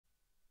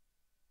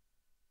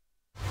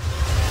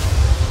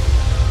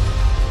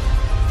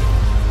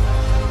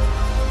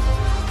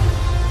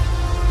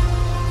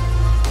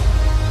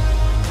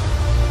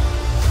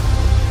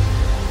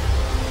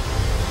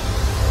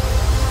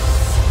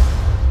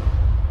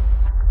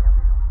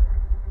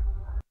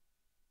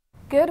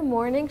Good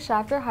morning,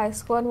 Shafter High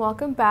School, and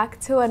welcome back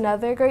to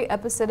another great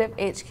episode of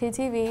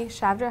Hqtv,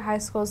 Shafter High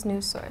School's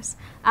news source.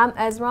 I'm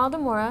Esmeralda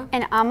Mora.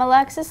 And I'm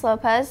Alexis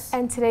Lopez.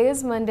 And today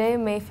is Monday,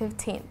 May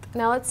 15th.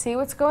 Now let's see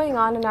what's going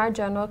on in our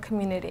general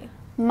community.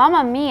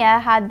 Mamma Mia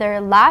had their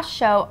last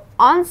show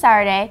on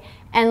Saturday,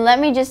 and let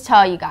me just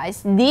tell you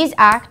guys, these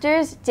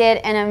actors did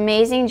an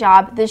amazing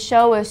job. The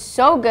show was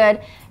so good,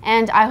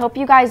 and I hope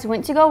you guys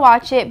went to go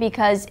watch it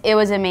because it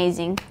was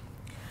amazing.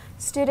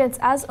 Students,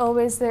 as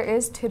always, there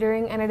is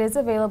tutoring and it is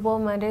available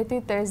Monday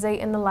through Thursday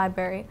in the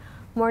library.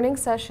 Morning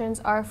sessions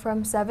are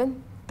from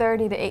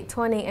 7:30 to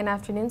 8:20 and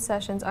afternoon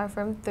sessions are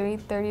from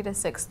 3:30 to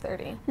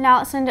 6:30. Now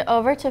let's send it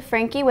over to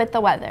Frankie with the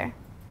weather.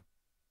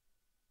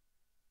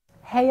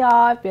 Hey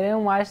y'all, if you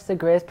didn't watch the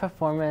greatest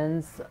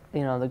performance,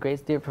 the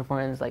greatest theater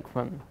performance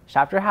from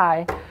Shafter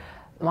High,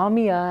 Mamma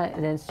Mia,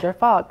 then it's your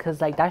fault because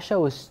that show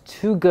was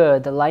too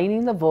good. The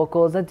lighting, the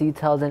vocals, the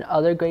details, and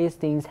other greatest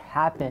things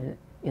happened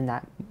in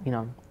that,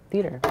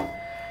 theater.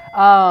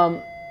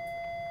 I'm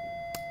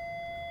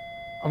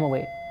gonna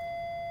wait.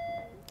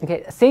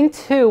 Okay, Sing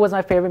 2 was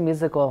my favorite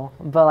musical,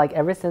 but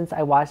ever since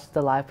I watched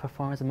the live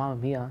performance of Mamma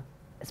Mia,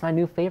 it's my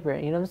new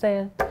favorite, you know what I'm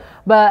saying?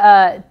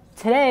 But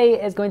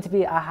today is going to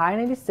be a high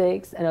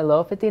 96 and a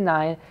low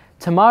 59.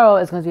 Tomorrow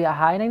is going to be a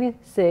high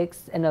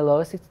 96 and a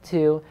low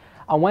 62.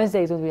 On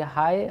Wednesday, it's going to be a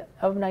high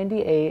of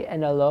 98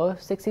 and a low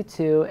of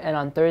 62. And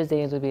on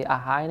Thursday, it's going to be a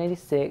high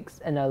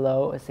 96 and a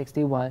low of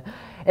 61.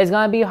 It's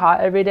going to be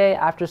hot every day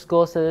after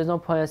school, so there's no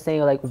point of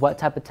saying what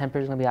type of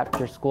temperature is going to be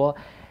after school.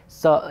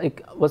 So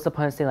what's the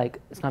point of saying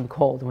it's going to be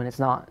cold when it's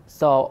not?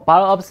 So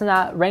bottle up some of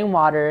that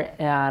rainwater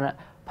and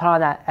put on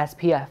that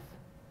SPF.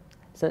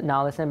 So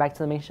now listen back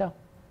to the main show.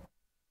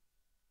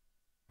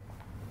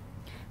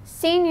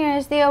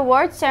 Seniors, the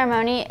award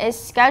ceremony is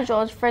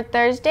scheduled for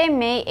Thursday,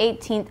 May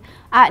 18th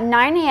at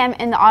 9 a.m.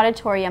 in the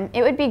auditorium.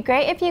 It would be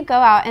great if you go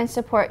out and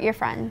support your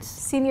friends.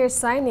 Senior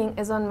signing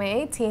is on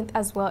May 18th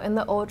as well in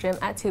the old gym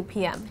at 2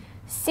 p.m.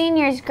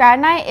 Seniors grad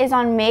night is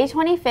on May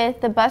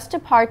 25th. The bus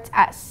departs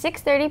at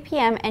 6:30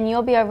 p.m. and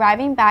you'll be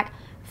arriving back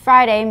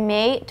Friday,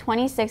 May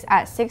 26th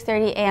at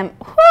 6:30 a.m.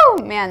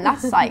 Whew, man,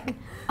 that's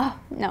oh,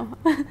 no.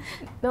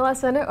 Now let's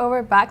send it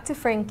over back to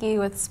Frankie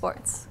with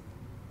sports.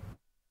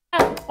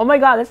 Oh my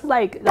god, this is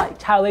like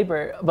child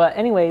labor. But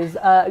anyways,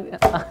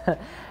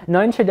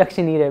 no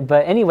introduction needed.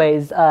 But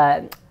anyways,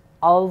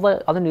 all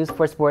the news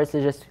for sports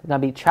is just gonna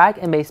be track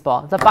and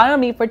baseball. The final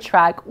meet for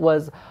track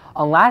was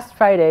on last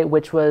Friday,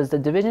 which was the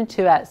Division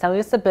II at San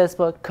Luis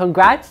Obispo.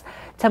 Congrats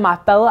to my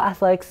fellow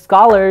athletic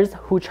scholars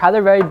who try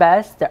their very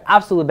best. Their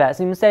absolute best.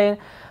 You know what I'm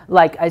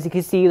saying? As you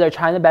can see, they're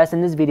trying the best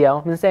in this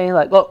video. I'm saying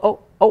oh,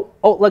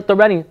 look, they're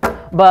running.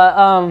 But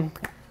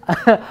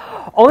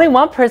only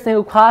one person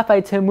who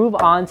qualified to move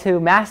on to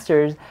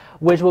Masters,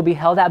 which will be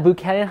held at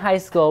Buchanan High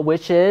School,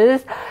 which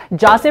is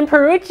Jocelyn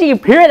Perucci.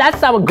 Period.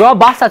 That's our girl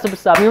boss. That super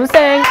stuff. You know what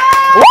I'm saying?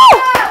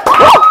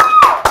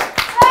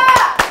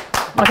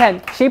 Woo!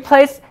 Okay, she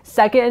placed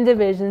second in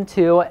Division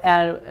II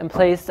and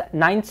placed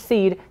 9th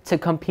seed to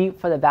compete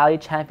for the Valley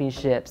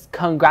Championships.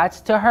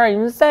 Congrats to her. You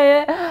know what I'm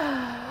saying?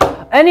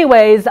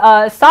 Anyways,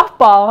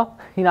 softball.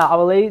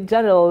 Our Lady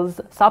Generals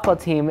softball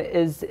team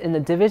is in the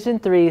Division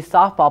III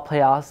softball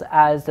playoffs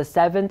as the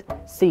 7th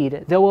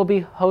seed. They will be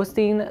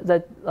hosting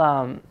the,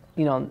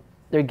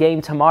 their game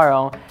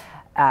tomorrow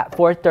at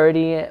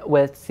 4:30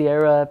 with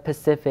Sierra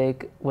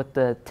Pacific with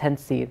the 10th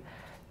seed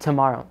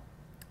tomorrow.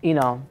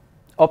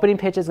 Opening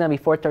pitch is going to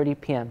be 4:30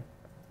 p.m.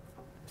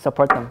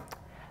 Support them.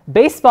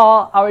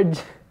 Baseball,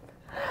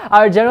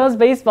 our Generals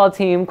baseball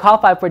team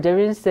qualified for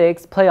Division VI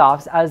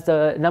playoffs as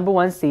the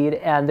 #1 seed,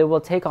 and they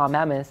will take on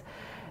Mammoth,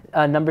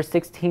 number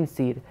 16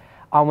 seed,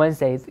 on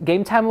Wednesdays.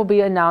 Game time will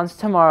be announced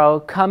tomorrow.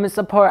 Come and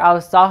support our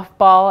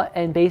softball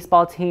and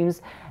baseball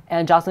teams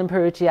and Jocelyn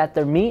Perucci at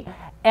their meet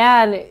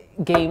and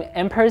game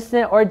in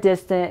person or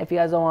distant if you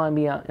guys don't want to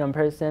be in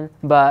person.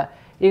 But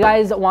you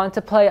guys want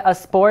to play a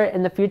sport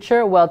in the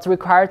future, well, it's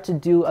required to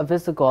do a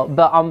physical.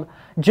 But on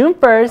June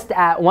 1st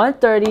at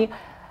 1:30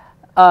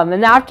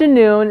 in the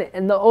afternoon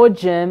in the old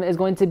gym is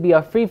going to be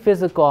a free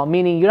physical,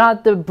 meaning you don't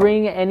have to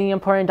bring any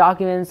important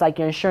documents like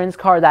your insurance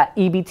card, that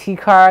EBT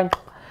card.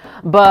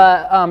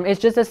 But it's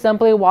just a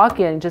simply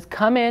walk-in. Just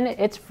come in,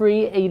 it's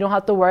free, and you don't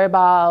have to worry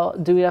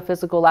about doing a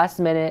physical last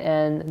minute.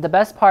 And the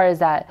best part is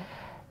that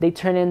they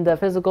turn in the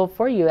physical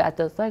for you at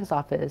the athletics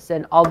office.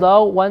 And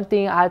although one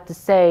thing I have to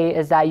say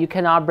is that you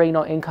cannot bring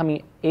no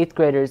incoming 8th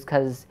graders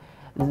because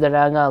they're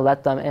not going to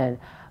let them in.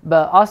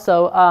 But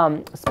also,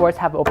 sports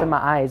have opened my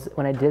eyes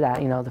when I did that,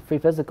 the free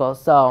physical.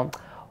 So,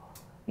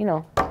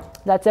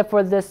 that's it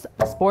for this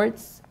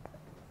sports,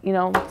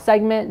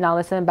 segment. Now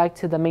listen back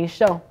to the main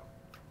show.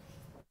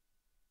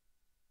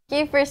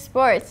 Thank you for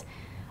sports.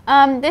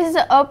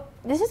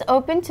 This is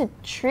open to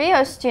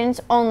TRIO students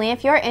only.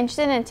 If you're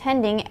interested in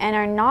attending and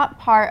are not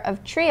part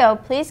of TRIO,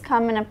 please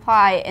come and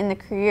apply in the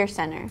Career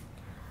Center.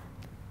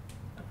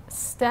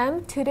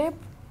 STEM 2-day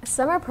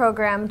summer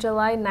program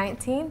July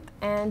 19th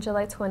and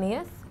July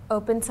 20th.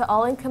 Open to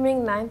all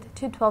incoming 9th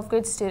to 12th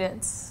grade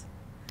students.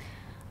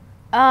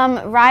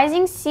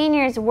 Rising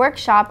Seniors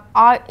Workshop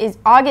is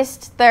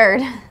August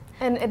 3rd.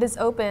 And it is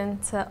open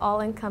to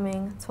all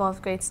incoming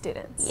 12th grade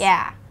students.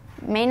 Yeah.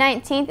 May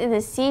 19th is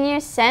the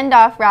Senior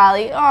Send-Off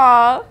Rally.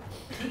 Aww.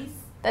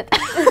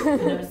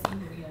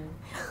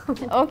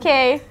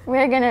 Okay,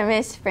 we're gonna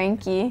miss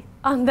Frankie.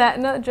 On that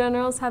note,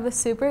 generals, have a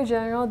super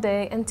general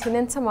day and tune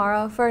in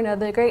tomorrow for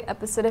another great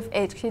episode of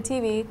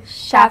Hqtv,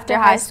 Shafter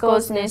High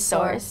School's news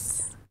source.